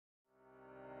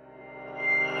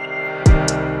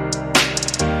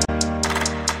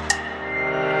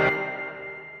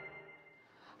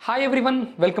Hi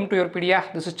everyone, welcome to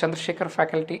YourPedia. This is Chandrasekhar,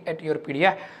 faculty at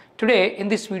YourPedia. Today in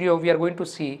this video we are going to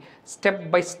see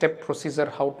step-by-step procedure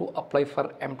how to apply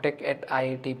for MTech at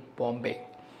IIT Bombay.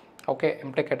 Okay,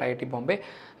 MTech at IIT Bombay.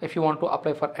 If you want to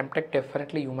apply for MTech,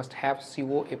 definitely you must have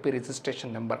COAP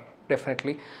registration number,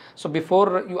 definitely. So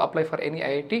before you apply for any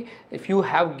IIT, if you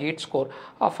have GATE score,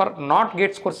 for not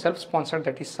GATE score self-sponsored,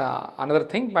 that is another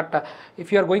thing, but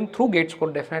if you are going through GATE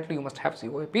score, definitely you must have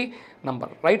COAP number,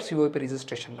 right? COAP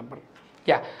registration number.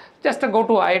 Yeah, just go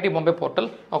to IIT Bombay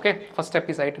portal. Okay, first step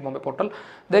is IIT Bombay portal.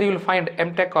 There you will find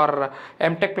MTech or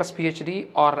MTech plus PhD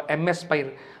or MS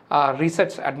by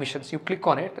research admissions. You click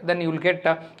on it, then you will get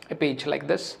a page like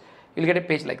this. You'll get a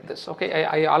page like this. Okay,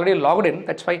 I already logged in.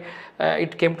 That's why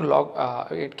it came to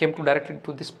directly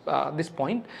to this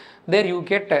point. There you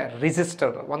get a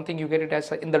register. One thing you get it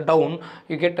as in the down,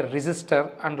 you get a register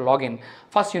and login.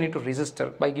 First you need to register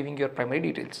by giving your primary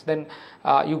details. Then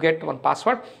you get one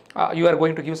password. You are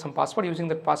going to give some password. Using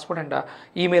that password and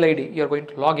email ID, you are going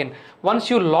to log in. Once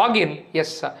you log in,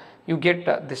 yes, you get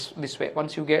this way.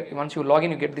 Once you log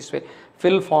in, you get this way: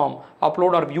 fill form,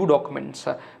 upload or view documents,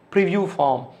 preview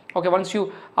form. Okay, once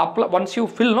you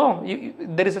fill,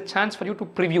 there is a chance for you to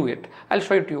preview it. I'll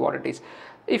show you to you what it is.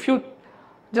 If you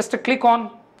just click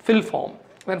on fill form,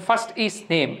 then first is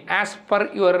name. As per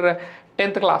your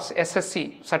 10th class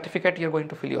SSC certificate, you're going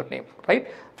to fill your name, right?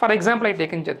 For example, I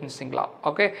taken Jatin Singla.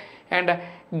 Okay, and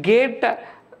GATE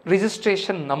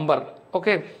registration number.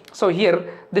 Okay, so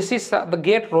here this is the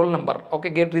GATE roll number. Okay,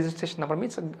 GATE registration number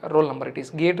means roll number. It is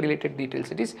GATE related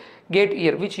details. It is GATE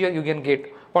year, which year you can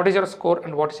GATE, what is your score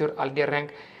and what is your all India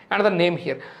rank, and the name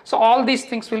here. So all these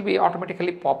things will be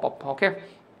automatically pop up. Okay,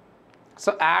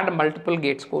 so add multiple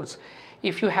GATE scores.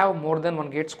 If you have more than one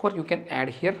GATE score, you can add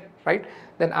here, right?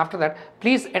 Then after that,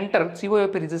 please enter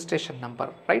COAP registration number,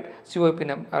 right? COAP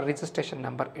registration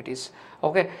number it is.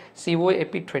 Okay,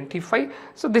 COAP 25.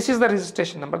 So this is the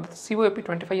registration number. The COAP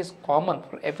 25 is common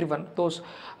for everyone, those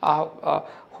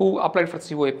who applied for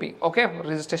COAP. Okay,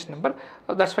 registration number.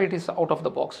 That's why it is out of the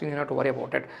box. You don't have to worry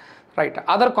about it. Right,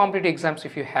 other competitive exams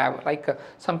if you have, like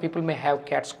some people may have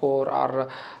CAT score or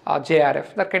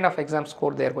JRF, that kind of exam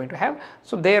score they are going to have.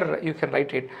 So there you can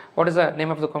write it. What is the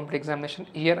name of the competitive examination,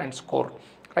 year and score,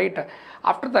 right?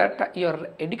 After that, your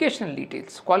educational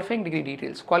details, qualifying degree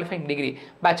details, qualifying degree,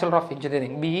 Bachelor of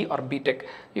Engineering, BE or BTech.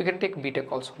 You can take BTech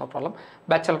also, no problem.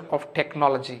 Bachelor of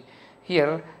Technology.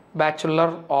 Here,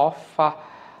 Bachelor of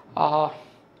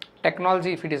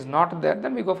Technology, if it is not there,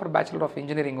 then we go for Bachelor of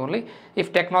Engineering only,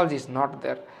 if technology is not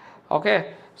there.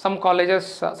 Okay, some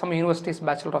colleges, some universities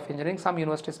Bachelor of Engineering, some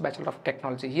universities Bachelor of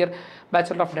Technology. Here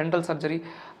Bachelor of Dental Surgery,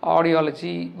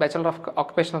 Audiology, Bachelor of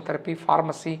Occupational Therapy,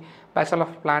 Pharmacy, Bachelor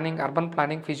of Planning, Urban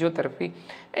Planning, Physiotherapy.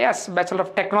 Yes, Bachelor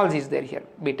of Technology is there here,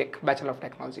 BTech, Bachelor of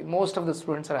Technology. Most of the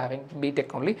students are having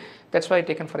BTech only. That's why I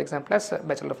taken for example as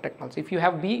Bachelor of Technology. If you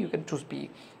have BE, you can choose BE,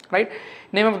 right?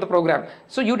 Name of the program.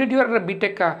 So you did your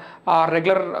BTech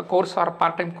regular course or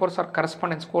part-time course or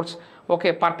correspondence course.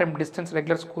 Okay, part-time distance,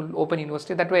 regular school, open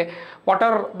university. That way, what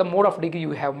are the mode of degree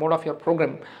you have, mode of your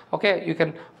program, okay, you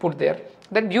can put there.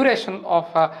 Then duration of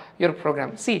your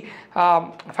program. See,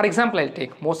 for example, I'll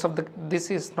take this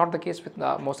is not the case with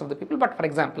most of the people, but for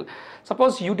example,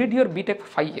 suppose you did your BTech for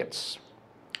 5 years.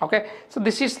 Okay, so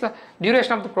this is the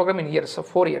duration of the program in years, so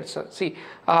 4 years. See,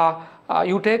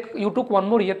 you took one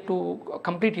more year to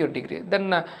complete your degree,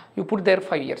 then you put there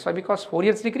 5 years. Why? Because 4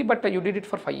 years degree, but you did it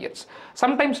for 5 years.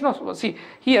 Sometimes no. See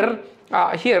here,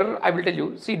 here I will tell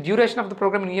you. See, duration of the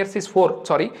program in years is 4.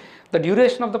 Sorry, the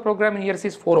duration of the program in years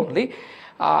is 4 only.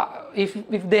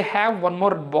 If they have one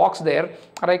more box there,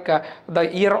 like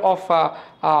the year of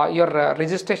your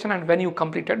registration and when you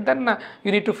completed, then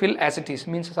you need to fill as it is.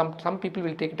 Means some people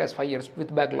will take it as 5 years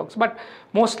with backlogs, but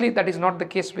mostly that is not the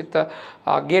case with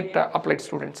GATE applied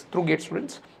students, through GATE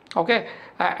students. Okay,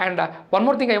 and one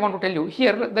more thing I want to tell you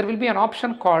here, there will be an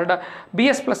option called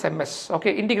BS plus MS.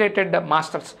 Okay, integrated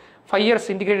masters, 5 years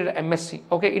integrated MSc.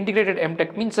 Okay, integrated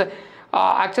MTech means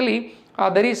actually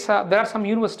there are some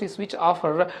universities which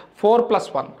offer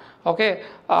 4+1. Okay,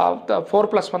 the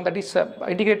 4+1, that is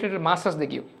integrated masters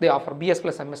they offer BS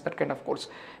plus MS, that kind of course.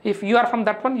 If you are from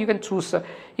that one, you can choose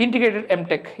integrated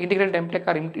MTech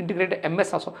or integrated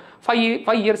MS also. 5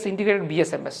 years integrated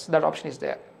BS MS, that option is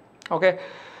there. Okay,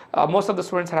 most of the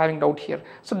students are having doubt here.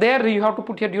 So there you have to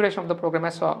put your duration of the program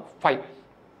as 5.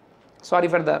 Sorry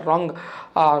for the wrong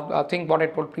thing what I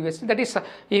told previously. That is,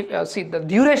 see, the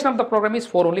duration of the program is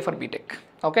 4 only for BTech.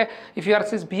 Okay, if you are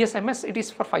says BSMS, it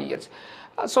is for 5 years.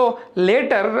 So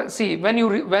later, see,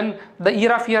 when the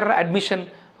year of your admission,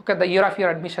 okay, okay, the year of your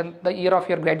admission, the year of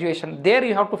your graduation. There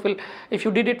you have to fill. If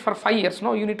you did it for 5 years,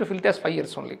 no, you need to fill it as 5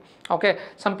 years only. Okay,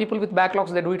 some people with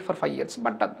backlogs, they do it for 5 years,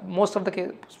 but most of the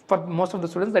case, for most of the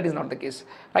students, that is not the case,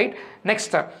 right?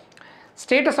 Next,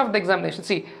 status of the examination.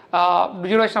 See,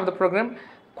 duration of the program,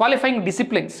 qualifying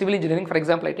discipline, civil engineering, for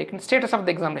example, I taken. Status of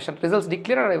the examination, results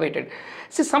declared or awaited.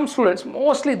 See, some students,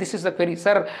 mostly this is the query,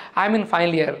 sir, I am in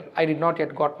final year, I did not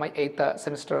yet got my 8th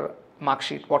semester mark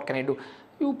sheet, what can I do?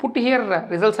 You put here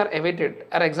results are awaited,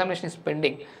 or examination is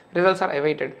pending, results are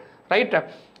awaited, right?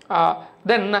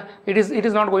 Then it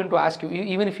is not going to ask you,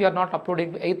 even if you are not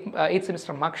uploading 8th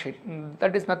semester mark sheet,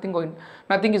 that is nothing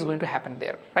is going to happen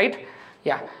there, right?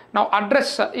 Yeah. Now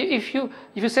address, if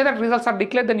you say that results are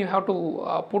declared, then you have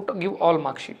to give all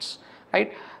mark sheets,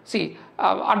 right? See,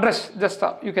 address, just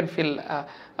you can fill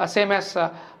same as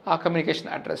communication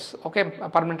address, okay,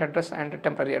 permanent address and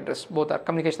temporary address, both are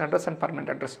communication address and permanent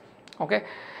address, okay.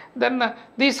 Then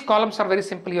these columns are very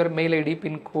simple, your mail ID,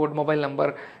 pin code, mobile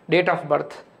number, date of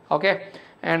birth, okay,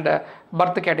 and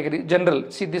birth category, general.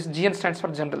 See, this GN stands for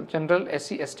general,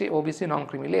 SC, ST, OBC,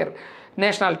 non-creamy layer,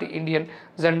 nationality, Indian,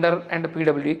 gender and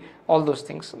PWD, all those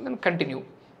things. And then continue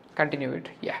it.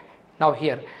 Yeah. Now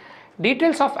here,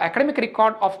 details of academic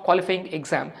record of qualifying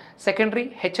exam,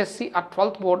 secondary, HSC or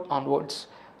 12th board onwards,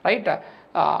 right?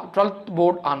 12th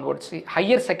board onwards. See,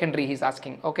 higher secondary he is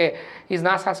asking, okay, he is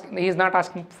not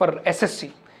asking for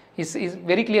SSC. Is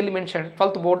very clearly mentioned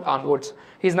 12th board onwards.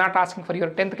 He is not asking for your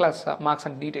 10th class marks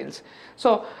and details.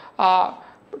 So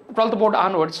 12th board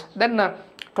onwards, then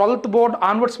 12th board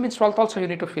onwards means 12th also you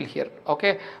need to fill here,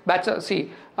 okay. Bachelor,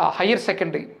 see, higher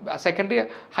secondary,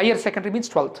 higher secondary means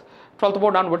 12th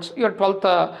board onwards, your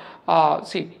 12th,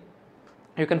 see,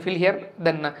 you can fill here.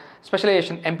 Then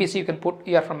specialization, MPC you can put,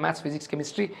 you are from maths, physics,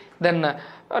 chemistry, then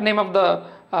name of the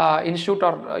institute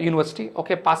or university,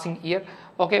 okay, passing year,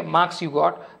 okay, marks you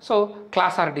got, so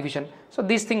class or division. So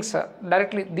these things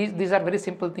directly, these are very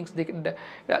simple things. They can,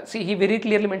 see, he very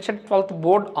clearly mentioned 12th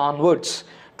board onwards.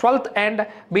 12th and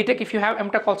BTech, if you have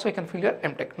MTech also, you can fill your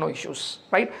MTech, no issues,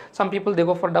 right? Some people, they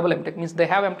go for double MTech, means they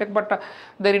have MTech, but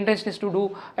their intention is to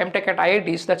do MTech at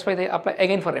IITs, that's why they apply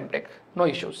again for MTech, no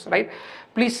issues, right?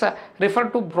 Please refer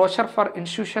to brochure for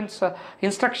institutions,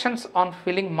 instructions on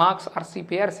filling marks or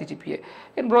CPA or CGPA.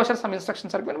 In brochure, some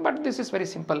instructions are given, but this is very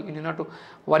simple, you need not to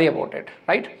worry about it,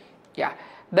 right? Yeah.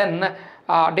 Then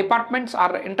departments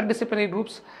are interdisciplinary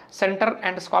groups, center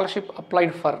and scholarship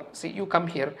applied for. See, you come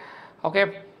here,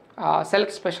 okay,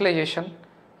 select specialization,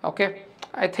 okay.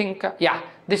 I think yeah,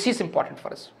 this is important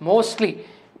for us. Mostly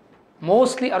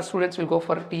our students will go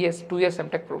for 2 years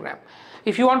MTech program.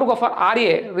 If you want to go for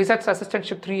RA, research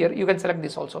assistantship 3 year, you can select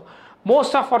this also.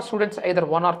 Most of our students either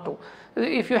 1 or 2.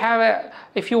 If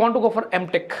you want to go for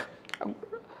MTech,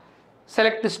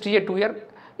 select this TA 2 year.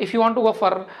 If you want to go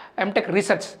for MTech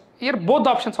research, here both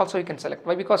options also you can select.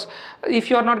 Why? Because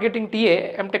if you are not getting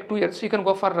TA MTech 2 years, you can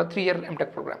go for a 3 year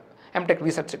MTech program. MTech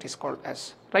research it is called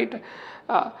as, right?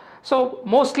 So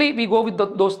mostly we go with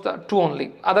those two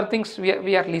only. Other things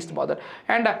we are least bothered.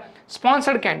 And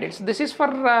sponsored candidates. This is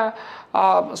for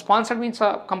sponsored means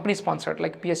company sponsored,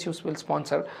 like PSUs will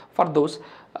sponsor for those,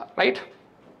 right?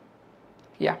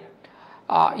 Yeah.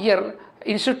 Here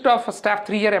Institute of Staff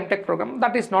 3 year MTech program,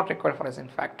 that is not required for us in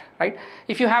fact, right?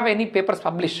 If you have any papers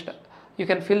published, you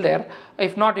can fill there.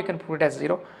 If not, you can put it as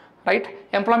 0. Right?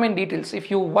 Employment details,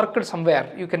 if you worked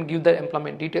somewhere, you can give the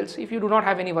employment details. If you do not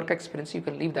have any work experience, you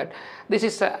can leave that. This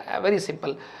is very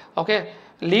simple, okay.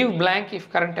 Leave blank if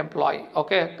current employee,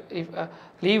 okay. If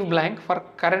leave blank for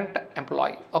current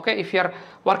employee, okay. If you are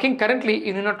working currently,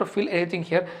 you need not to fill anything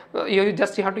here. You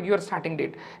have to give your starting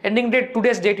date, ending date,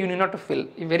 today's date you need not to fill.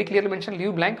 You very clearly mention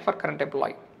leave blank for current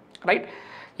employee, right?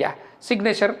 Yeah.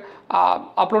 Signature,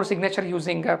 upload signature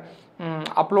using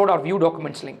upload or view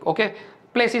documents link, okay.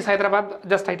 Place is Hyderabad,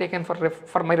 just I taken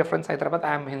for my reference Hyderabad,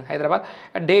 I am in Hyderabad.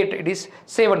 A date, it is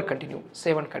save and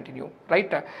continue,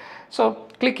 right? So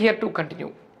click here to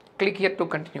continue,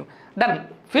 done.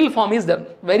 Fill form is done,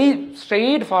 very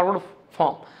straightforward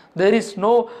form. There is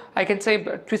no, I can say,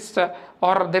 twist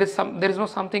or there is no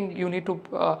something you need to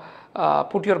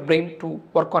put your brain to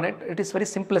work on it. It is very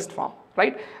simplest form,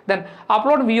 right? Then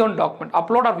upload view document,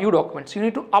 upload or view documents. You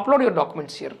need to upload your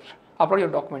documents here.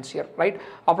 Right?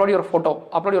 Upload your photo,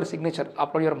 upload your signature,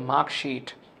 upload your mark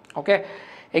sheet, okay.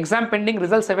 Exam pending,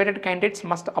 results awaited candidates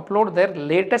must upload their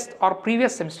latest or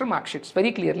previous semester mark sheets,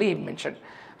 very clearly mentioned,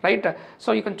 right?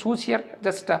 So you can choose here,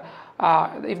 just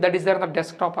if that is there on the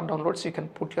desktop or downloads, you can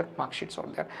put your mark sheets over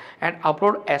there and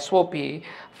upload SOP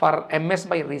for MS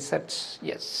by research.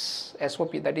 Yes,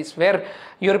 SOP, that is where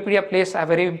YourPedia plays a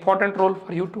very important role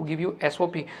for you to give you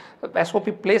SOP.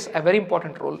 SOP plays a very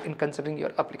important role in considering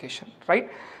your application, right?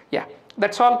 Yeah,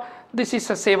 that's all. This is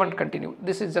a save and continue.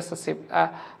 This is just a save,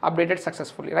 updated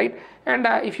successfully, right? And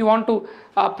if you want to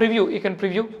preview, you can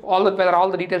preview whether all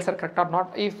the details are correct or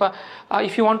not.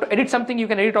 If you want to edit something, you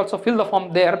can edit also, fill the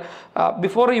form there.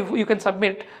 Before you can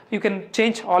submit, you can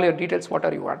change all your details,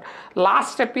 whatever you want.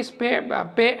 Last step is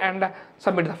pay and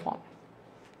submit the form.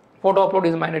 Photo upload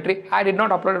is mandatory. I did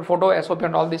not upload a photo, SOP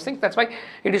and all these things. That's why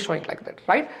it is showing like that,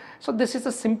 right? So this is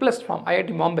the simplest form.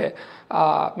 IIT Bombay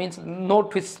means no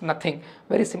twist, nothing.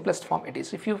 Very simplest form it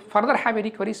is. If you further have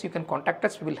any queries, you can contact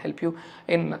us. We will help you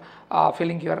in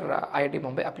filling your IIT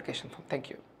Bombay application form. Thank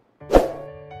you.